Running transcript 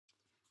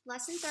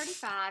Lesson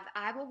 35,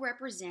 I will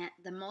represent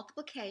the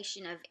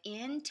multiplication of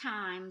n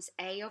times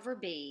a over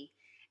b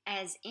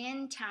as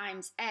n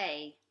times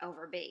a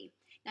over b.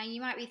 Now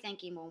you might be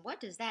thinking, well, what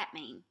does that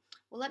mean?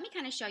 Well, let me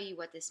kind of show you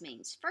what this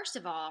means. First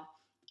of all,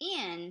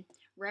 n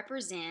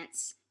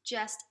represents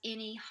just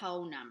any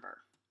whole number.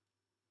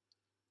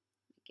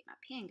 Get my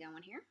pen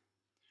going here.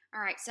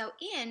 All right, so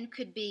n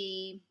could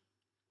be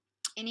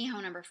any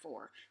whole number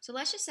 4. So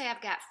let's just say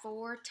I've got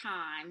 4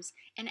 times,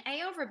 and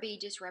a over b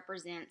just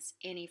represents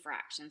any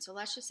fraction. So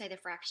let's just say the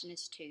fraction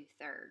is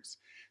 2/3.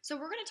 So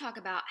we're going to talk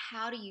about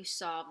how do you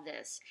solve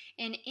this.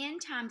 And n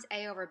times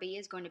a over b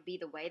is going to be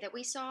the way that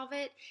we solve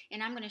it,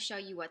 and I'm going to show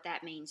you what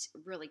that means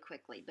really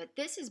quickly. But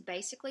this is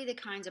basically the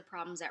kinds of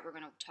problems that we're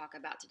going to talk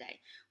about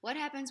today. What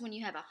happens when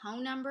you have a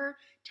whole number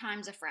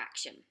times a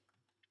fraction?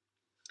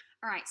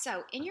 All right,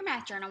 so in your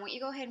math journal, I want you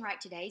to go ahead and write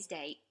today's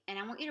date, and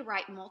I want you to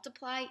write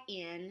multiply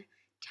n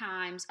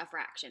times a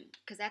fraction,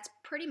 because that's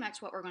pretty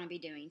much what we're going to be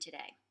doing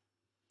today.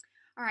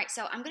 All right,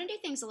 so I'm going to do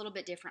things a little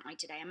bit differently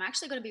today. I'm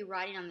actually going to be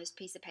writing on this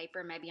piece of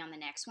paper, maybe on the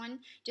next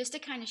one, just to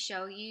kind of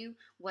show you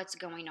what's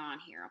going on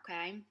here,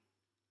 okay?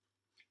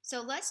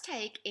 So let's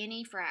take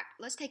any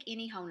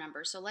whole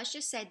number. So let's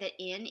just say that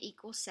n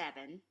equals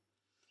 7,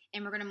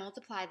 and we're going to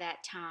multiply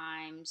that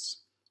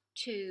times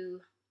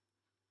 2/3.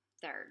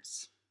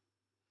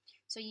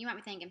 So you might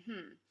be thinking,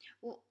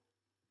 well,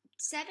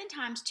 7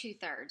 times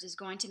 2/3 is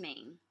going to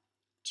mean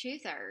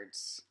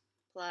 2/3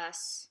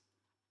 plus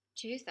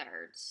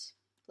 2/3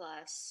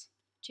 plus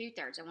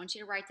 2/3. I want you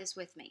to write this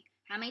with me.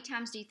 How many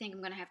times do you think I'm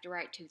going to have to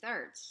write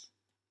 2/3?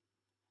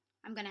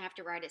 I'm going to have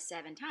to write it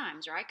 7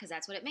 times, right? Because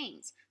that's what it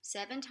means.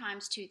 7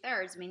 times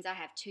 2/3 means I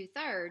have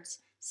 2/3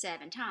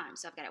 7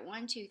 times. So I've got it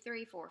 1, 2,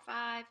 3, 4,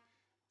 5,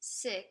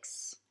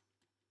 6,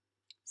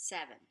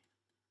 7.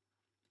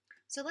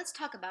 So let's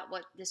talk about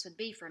what this would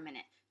be for a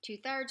minute.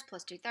 2/3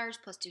 plus 2/3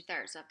 plus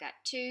 2/3. So I've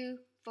got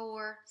 2,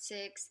 4,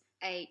 6,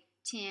 8,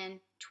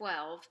 10,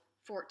 12,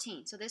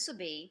 14. So this will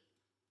be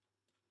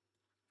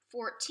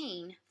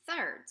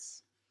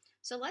 14/3.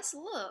 So let's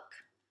look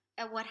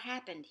at what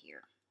happened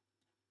here.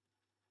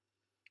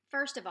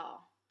 First of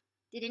all,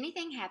 did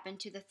anything happen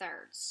to the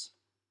thirds?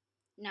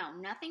 No,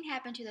 nothing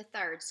happened to the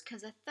thirds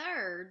because the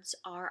thirds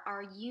are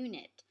our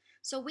unit.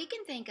 So we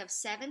can think of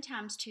 7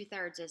 times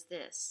 2/3 as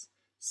this.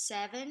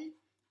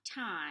 7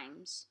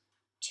 times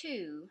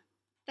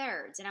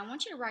 2/3. And I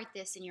want you to write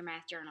this in your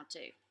math journal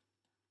too.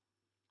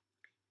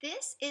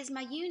 This is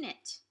my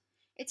unit.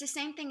 It's the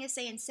same thing as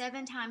saying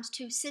 7 times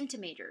 2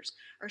 centimeters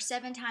or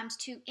 7 times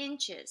 2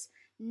 inches.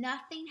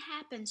 Nothing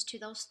happens to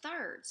those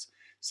thirds.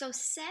 So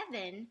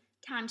 7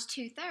 times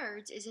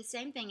 2/3 is the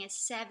same thing as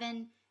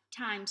 7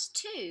 times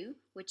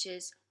 2, which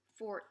is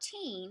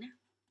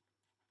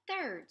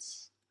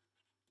 14/3.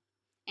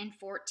 And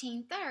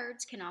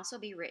 14/3 can also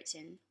be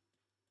written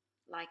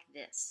like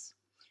this.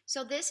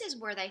 So this is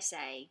where they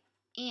say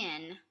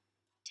n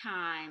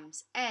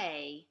times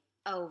a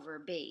over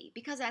b,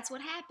 because that's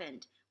what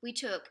happened. We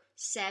took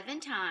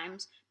 7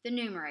 times the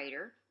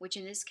numerator, which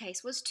in this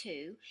case was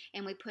 2,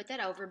 and we put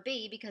that over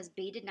b because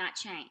b did not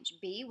change.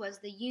 B was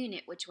the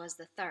unit, which was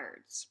the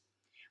thirds.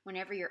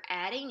 Whenever you're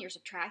adding, you're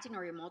subtracting,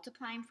 or you're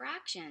multiplying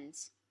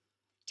fractions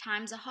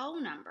times a whole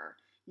number,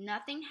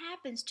 nothing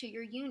happens to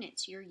your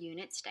units. Your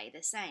units stay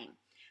the same.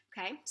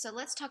 Okay, so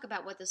let's talk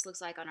about what this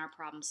looks like on our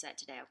problem set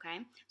today,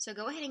 okay? So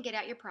go ahead and get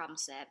out your problem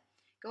set.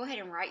 Go ahead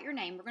and write your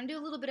name. We're going to do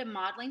a little bit of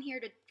modeling here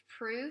to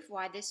prove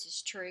why this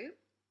is true.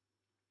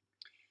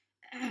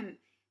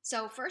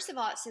 So first of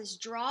all, it says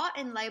draw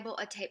and label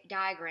a tape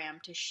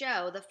diagram to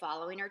show the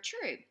following are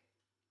true.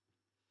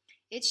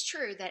 It's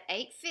true that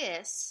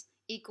 8/5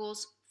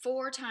 equals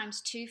 4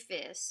 times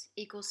 2/5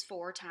 equals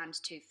 4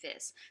 times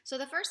 2/5. So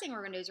the first thing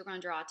we're going to do is we're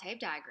going to draw a tape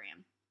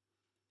diagram.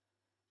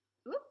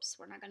 Oops,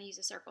 we're not going to use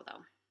a circle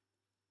though.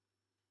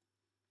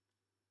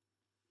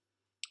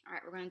 All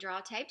right, we're going to draw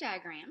a tape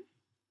diagram.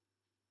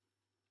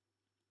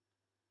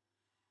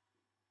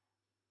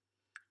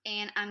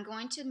 And I'm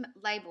going to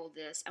label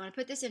this. I'm going to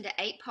put this into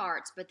 8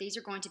 parts, but these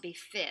are going to be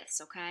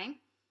fifths,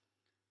 okay?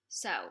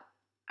 So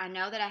I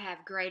know that I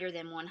have greater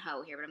than 1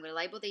 whole here, but I'm going to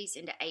label these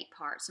into 8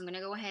 parts. So I'm going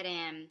to go ahead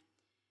and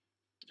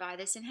divide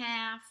this in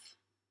half,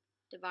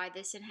 divide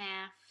this in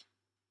half,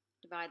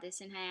 divide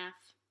this in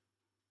half,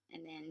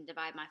 and then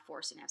divide my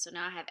fourths in half. So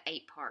now I have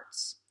 8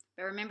 parts.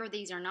 But remember,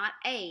 these are not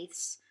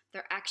eighths,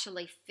 they're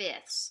actually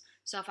fifths.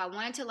 So if I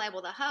wanted to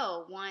label the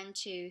whole, 1,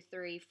 2,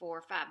 3,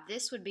 4, 5,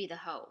 this would be the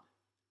whole.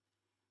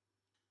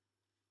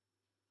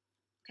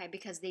 Okay,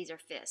 because these are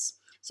fifths.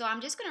 So I'm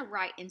just going to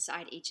write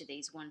inside each of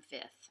these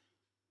 1/5.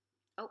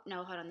 Oh,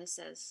 no, hold on, this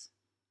says...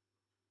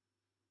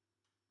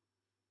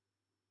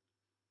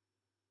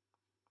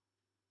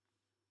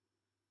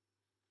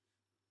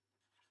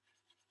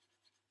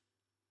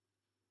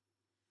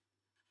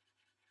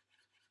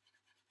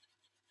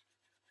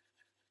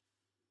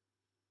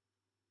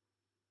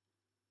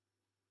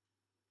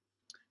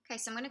 Okay,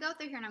 so I'm going to go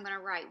through here and I'm going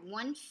to write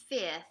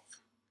 1/5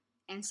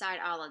 inside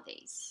all of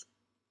these.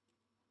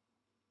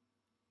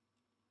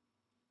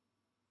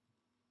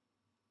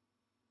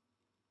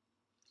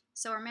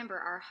 So remember,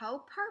 our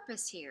whole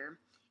purpose here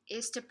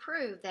is to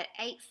prove that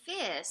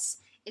 8/5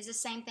 is the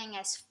same thing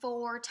as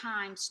 4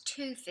 times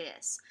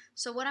 2/5.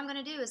 So what I'm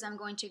going to do is I'm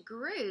going to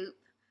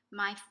group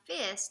my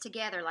fifths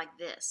together like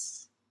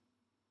this.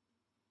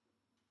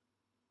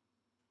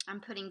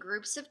 I'm putting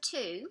groups of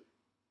 2,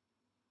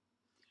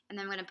 and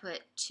then I'm going to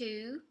put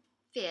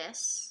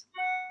 2/5,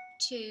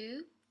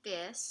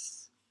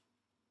 2/5,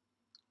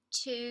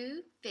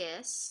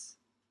 2/5,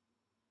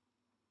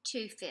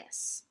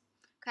 2/5.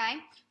 Okay,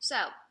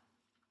 so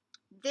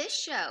this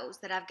shows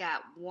that I've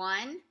got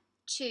 1,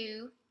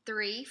 2,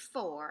 3,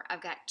 4.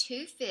 I've got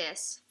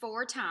 2/5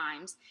 4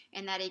 times,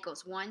 and that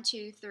equals 1,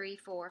 2, 3,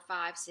 4,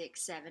 5,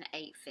 6, 7,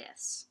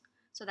 8/5.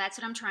 So that's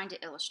what I'm trying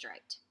to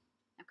illustrate.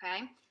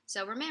 Okay,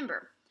 so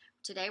remember,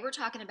 today we're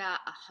talking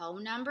about a whole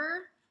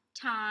number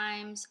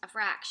times a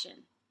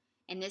fraction.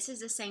 And this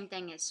is the same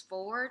thing as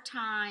 4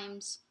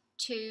 times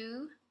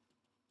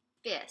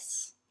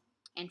 2/5.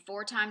 And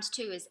 4 times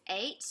 2 is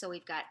 8, so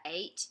we've got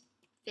 8/5.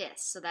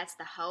 So that's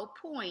the whole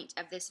point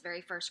of this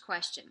very first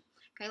question.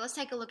 Okay, let's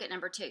take a look at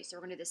number 2. So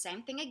we're going to do the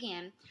same thing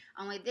again,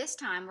 only this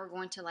time we're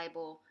going to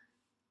label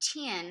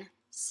 10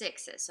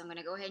 sixes. So I'm going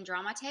to go ahead and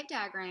draw my tape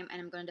diagram, and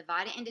I'm going to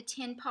divide it into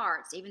 10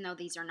 parts. Even though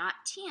these are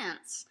not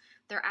tenths,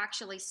 they're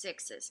actually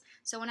sixes.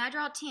 So when I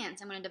draw tenths,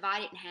 I'm going to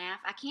divide it in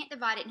half. I can't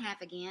divide it in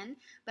half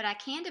again, but I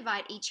can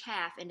divide each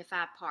half into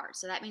 5 parts.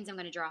 So that means I'm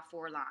going to draw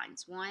 4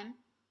 lines. 1,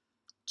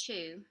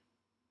 2,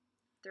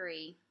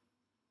 3,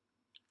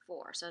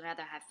 4. So now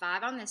I have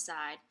 5 on this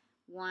side.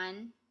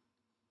 1,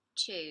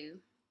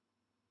 2,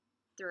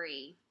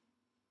 3,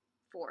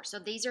 4. So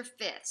these are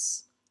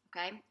fifths.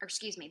 Okay, or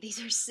excuse me,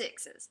 these are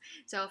sixes.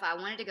 So if I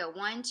wanted to go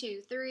 1,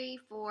 2, 3,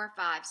 4,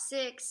 5,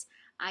 6,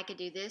 I could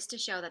do this to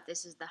show that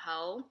this is the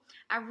whole.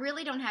 I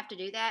really don't have to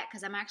do that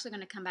because I'm actually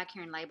going to come back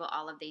here and label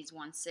all of these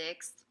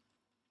 1/6,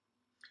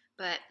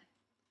 but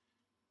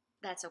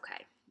that's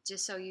okay.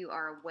 Just so you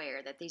are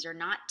aware that these are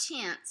not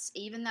tenths.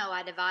 Even though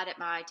I divided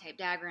my tape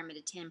diagram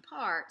into 10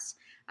 parts,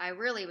 I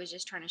really was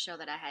just trying to show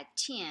that I had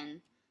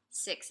 10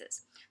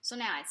 sixes. So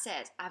now it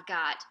says I've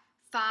got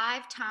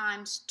 5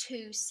 times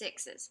 2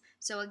 sixes.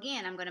 So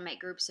again, I'm going to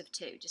make groups of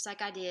 2, just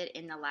like I did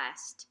in the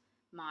last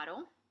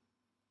model.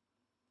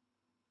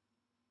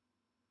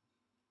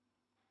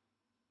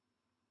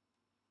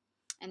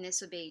 And this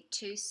would be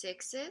 2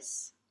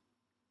 sixes,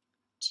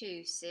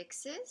 2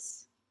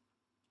 sixes,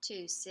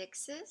 2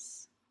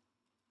 sixes,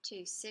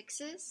 2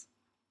 sixes,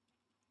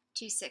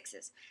 2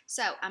 sixes.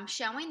 So I'm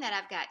showing that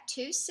I've got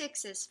 2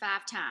 sixes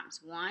 5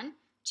 times. 1,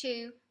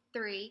 2,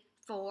 3,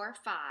 4,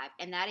 5,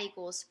 and that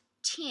equals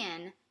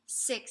 10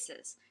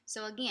 sixes.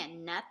 So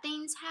again,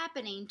 nothing's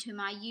happening to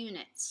my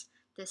units.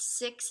 The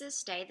sixes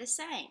stay the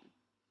same.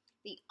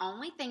 The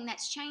only thing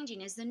that's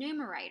changing is the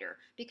numerator,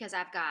 because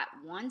I've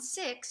got 1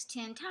 6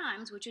 10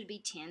 times, which would be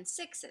 10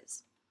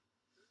 sixes.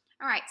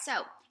 All right,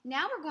 so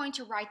now we're going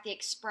to write the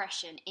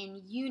expression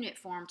in unit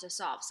form to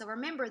solve. So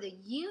remember, the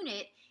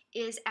unit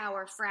is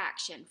our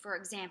fraction. For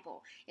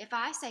example, if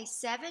I say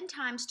 7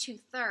 times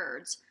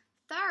 2/3,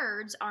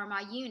 thirds are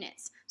my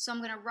units. So I'm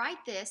going to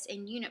write this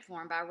in unit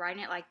form by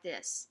writing it like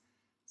this.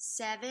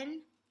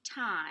 7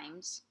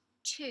 times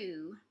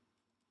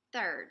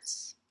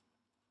 2/3.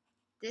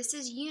 This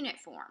is unit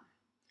form.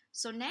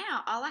 So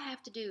now all I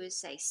have to do is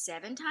say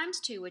 7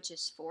 times 2, which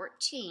is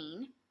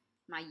 14.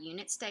 My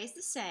unit stays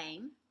the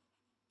same.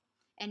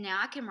 And now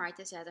I can write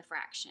this as a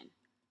fraction.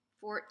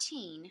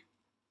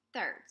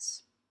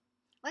 14/3.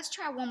 Let's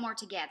try one more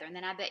together, and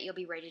then I bet you'll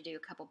be ready to do a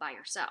couple by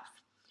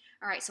yourself.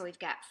 All right, so we've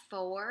got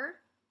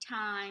 4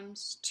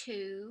 times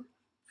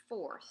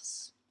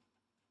 2/4,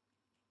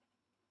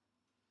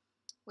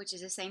 which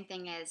is the same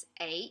thing as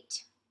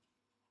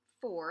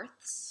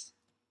 8/4,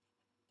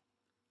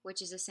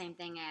 which is the same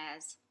thing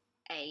as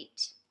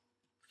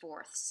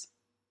 8/4.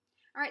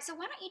 All right, so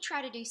why don't you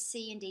try to do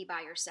C and D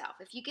by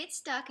yourself? If you get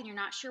stuck and you're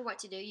not sure what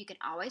to do, you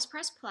can always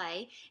press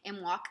play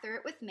and walk through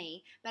it with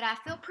me, but I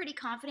feel pretty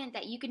confident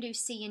that you can do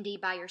C and D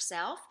by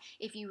yourself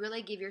if you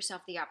really give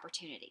yourself the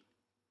opportunity.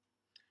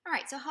 All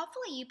right, so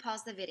hopefully you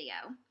paused the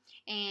video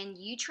and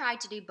you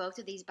tried to do both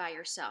of these by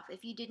yourself.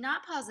 If you did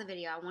not pause the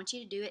video, I want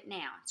you to do it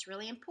now. It's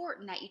really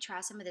important that you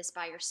try some of this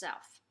by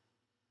yourself.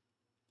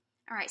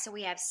 All right, so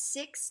we have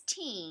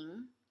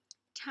 16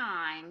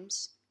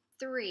 times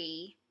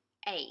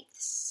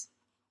 3/8.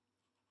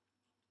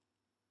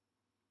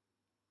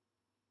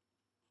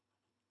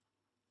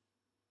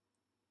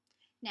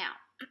 Now,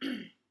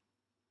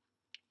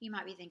 you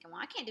might be thinking,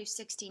 well, I can't do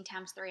 16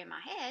 times 3 in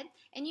my head.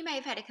 And you may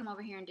have had to come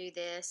over here and do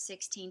this,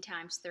 16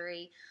 times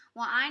 3.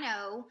 Well, I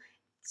know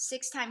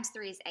 6 times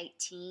 3 is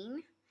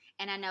 18.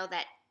 And I know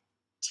that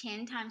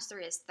 10 times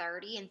 3 is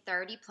 30. And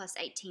 30 plus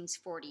 18 is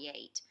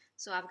 48.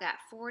 So I've got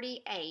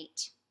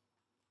 48/8.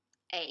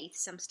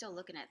 I'm still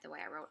looking at the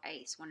way I wrote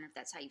eighths, wondering if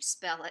that's how you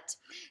spell it.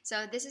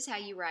 So this is how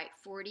you write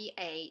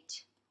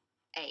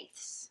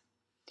 48/8.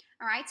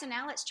 All right, so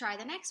now let's try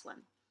the next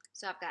one.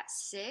 So I've got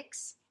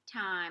 6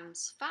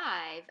 times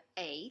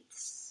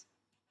 5/8,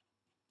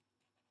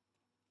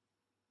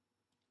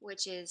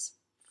 which is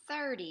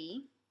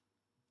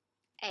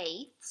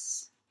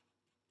 30/8.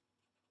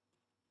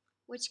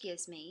 which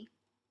gives me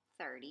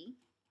 30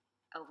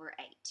 over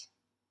 8.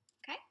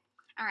 Okay?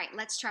 All right,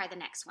 let's try the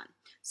next one.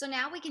 So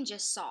now we can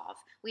just solve.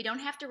 We don't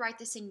have to write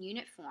this in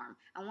unit form.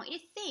 I want you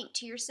to think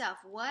to yourself,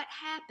 what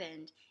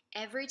happened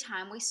every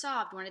time we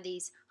solved one of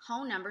these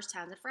whole numbers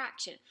times a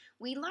fraction?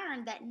 We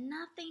learned that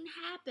nothing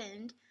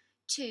happened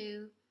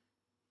to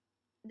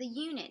the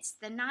units.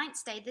 The ninth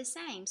stayed the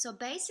same. So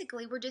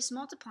basically, we're just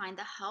multiplying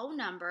the whole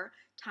number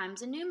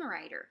times a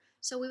numerator.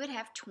 So we would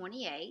have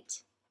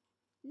 28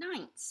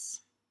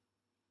 ninths.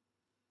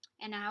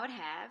 And I would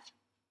have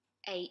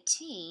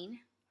 18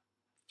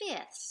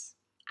 fifths.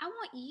 I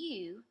want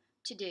you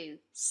to do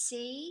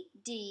C,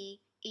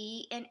 D,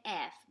 E, and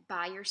F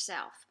by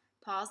yourself.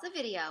 Pause the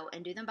video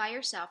and do them by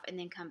yourself and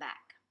then come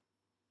back.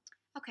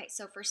 Okay,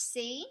 so for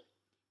C,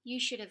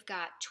 you should have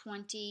got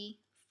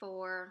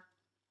 24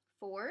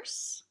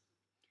 fourths.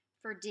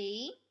 For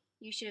D,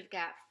 you should have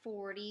got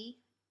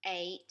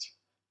 48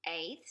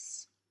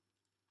 eighths.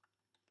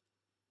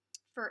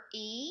 For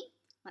E,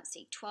 let's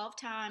see, 12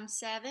 times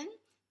 7,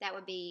 that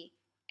would be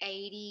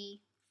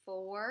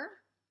 84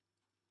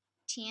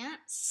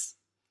 tenths.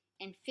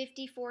 And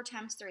 54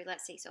 times 3,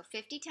 let's see, so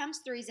 50 times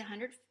 3 is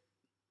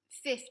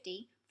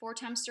 150. 4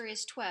 times 3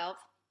 is 12.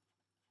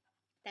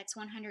 That's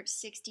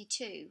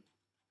 162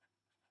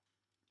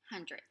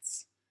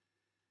 hundredths.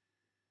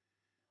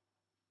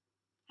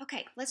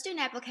 Okay, let's do an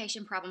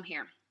application problem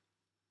here.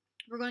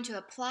 We're going to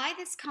apply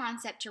this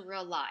concept to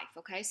real life,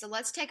 okay? So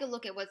let's take a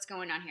look at what's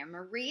going on here.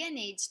 Maria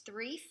needs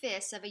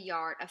 3/5 of a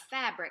yard of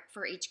fabric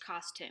for each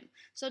costume.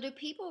 So do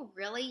people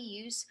really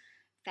use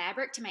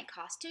fabric to make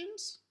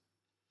costumes?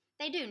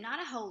 They do,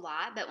 not a whole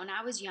lot, but when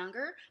I was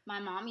younger, my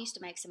mom used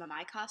to make some of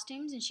my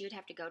costumes and she would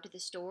have to go to the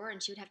store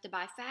and she would have to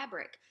buy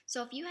fabric.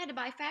 So if you had to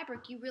buy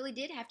fabric, you really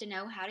did have to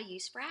know how to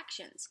use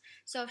fractions.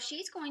 So if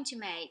she's going to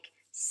make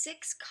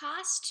 6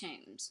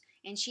 costumes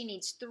and she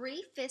needs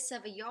 3/5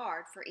 of a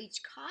yard for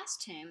each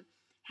costume,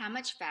 how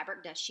much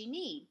fabric does she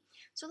need?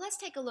 So let's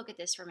take a look at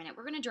this for a minute.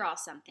 We're going to draw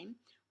something.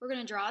 We're going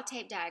to draw a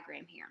tape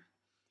diagram here.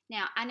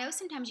 Now, I know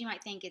sometimes you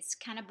might think it's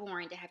kind of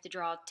boring to have to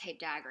draw tape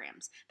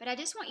diagrams, but I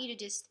just want you to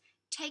just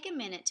take a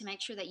minute to make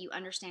sure that you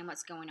understand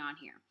what's going on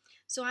here.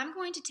 So I'm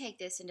going to take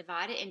this and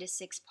divide it into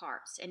 6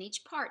 parts, and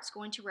each part's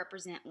going to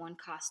represent one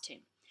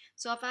costume.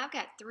 So if I've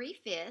got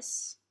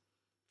 3/5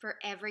 for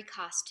every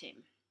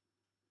costume,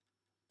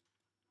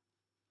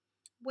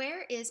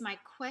 where is my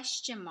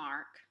question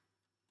mark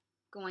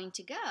going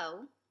to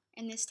go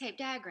in this tape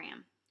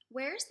diagram?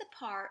 Where's the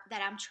part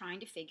that I'm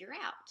trying to figure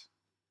out?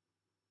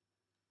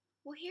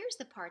 Well, here's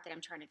the part that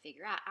I'm trying to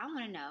figure out. I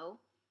want to know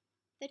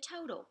the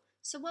total.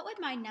 So what would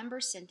my number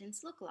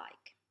sentence look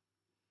like?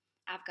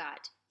 I've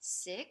got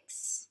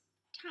 6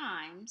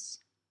 times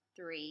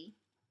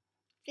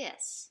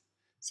 3/5.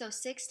 So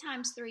 6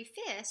 times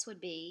 3/5 would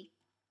be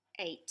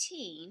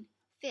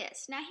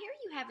 18/5. Now here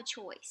you have a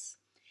choice.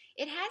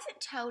 It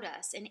hasn't told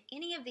us in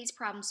any of these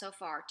problems so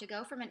far to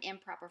go from an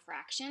improper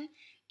fraction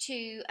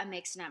to a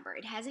mixed number.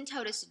 It hasn't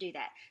told us to do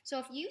that. So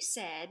if you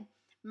said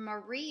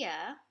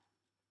Maria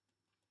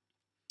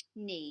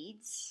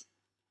needs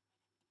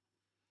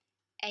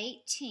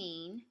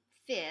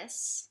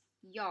 18/5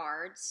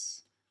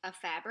 yards of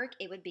fabric,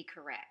 it would be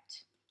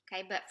correct.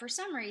 Okay, but for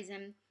some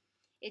reason,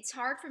 it's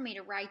hard for me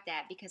to write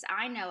that because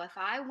I know if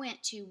I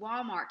went to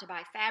Walmart to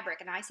buy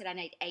fabric and I said I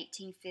need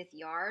 18/5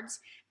 yards,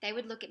 they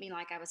would look at me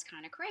like I was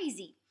kind of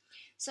crazy.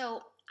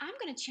 So I'm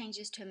going to change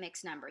this to a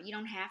mixed number. You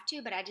don't have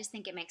to, but I just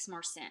think it makes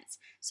more sense.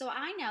 So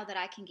I know that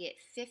I can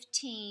get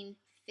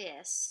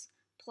 15/5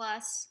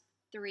 plus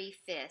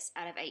 3/5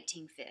 out of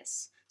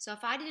 18/5. So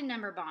if I did a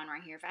number bond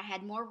right here, if I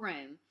had more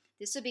room,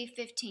 this would be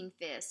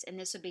 15/5 and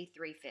this would be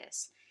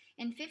 3/5.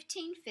 And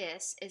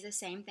 15/5 is the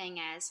same thing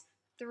as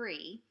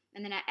 3,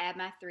 and then I add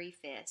my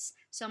 3/5.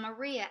 So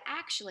Maria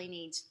actually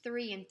needs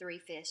 3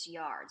 3/5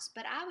 yards.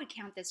 But I would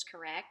count this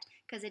correct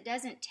because it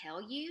doesn't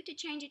tell you to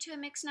change it to a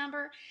mixed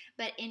number.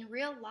 But in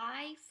real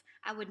life,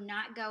 I would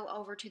not go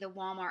over to the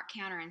Walmart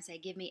counter and say,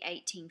 give me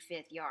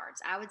 18/5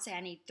 yards. I would say I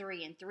need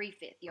 3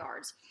 3/5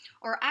 yards.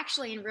 Or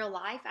actually, in real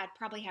life, I'd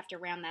probably have to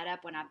round that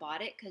up when I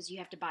bought it because you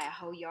have to buy a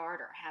whole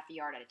yard or half a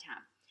yard at a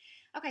time.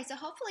 Okay, so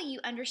hopefully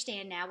you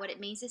understand now what it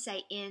means to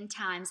say n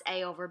times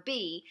a over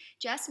b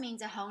just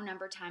means a whole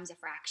number times a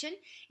fraction.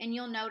 And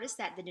you'll notice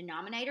that the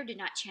denominator did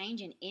not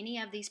change in any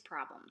of these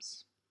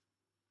problems.